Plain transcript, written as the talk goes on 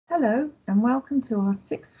Hello and welcome to our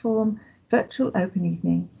sixth form virtual open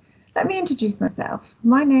evening. Let me introduce myself.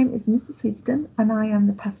 My name is Mrs. Houston and I am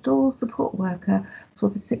the pastoral support worker for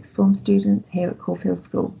the sixth form students here at Caulfield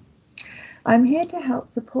School. I'm here to help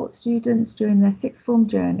support students during their sixth form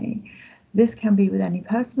journey. This can be with any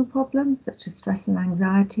personal problems such as stress and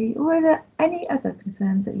anxiety or any other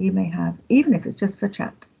concerns that you may have, even if it's just for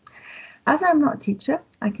chat. As I'm not a teacher,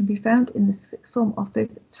 I can be found in the sixth form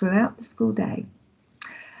office throughout the school day.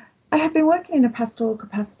 I have been working in a pastoral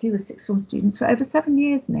capacity with sixth form students for over 7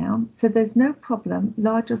 years now, so there's no problem,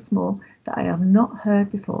 large or small, that I have not heard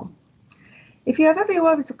before. If you have any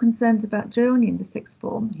worries or concerns about joining the sixth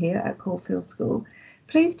form here at Caulfield School,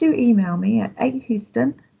 please do email me at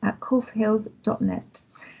ahouston@caulfhills.net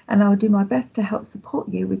and I will do my best to help support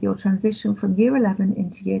you with your transition from Year 11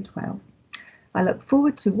 into Year 12. I look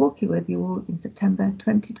forward to walking with you all in September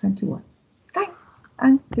 2021. Thanks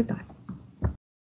and goodbye.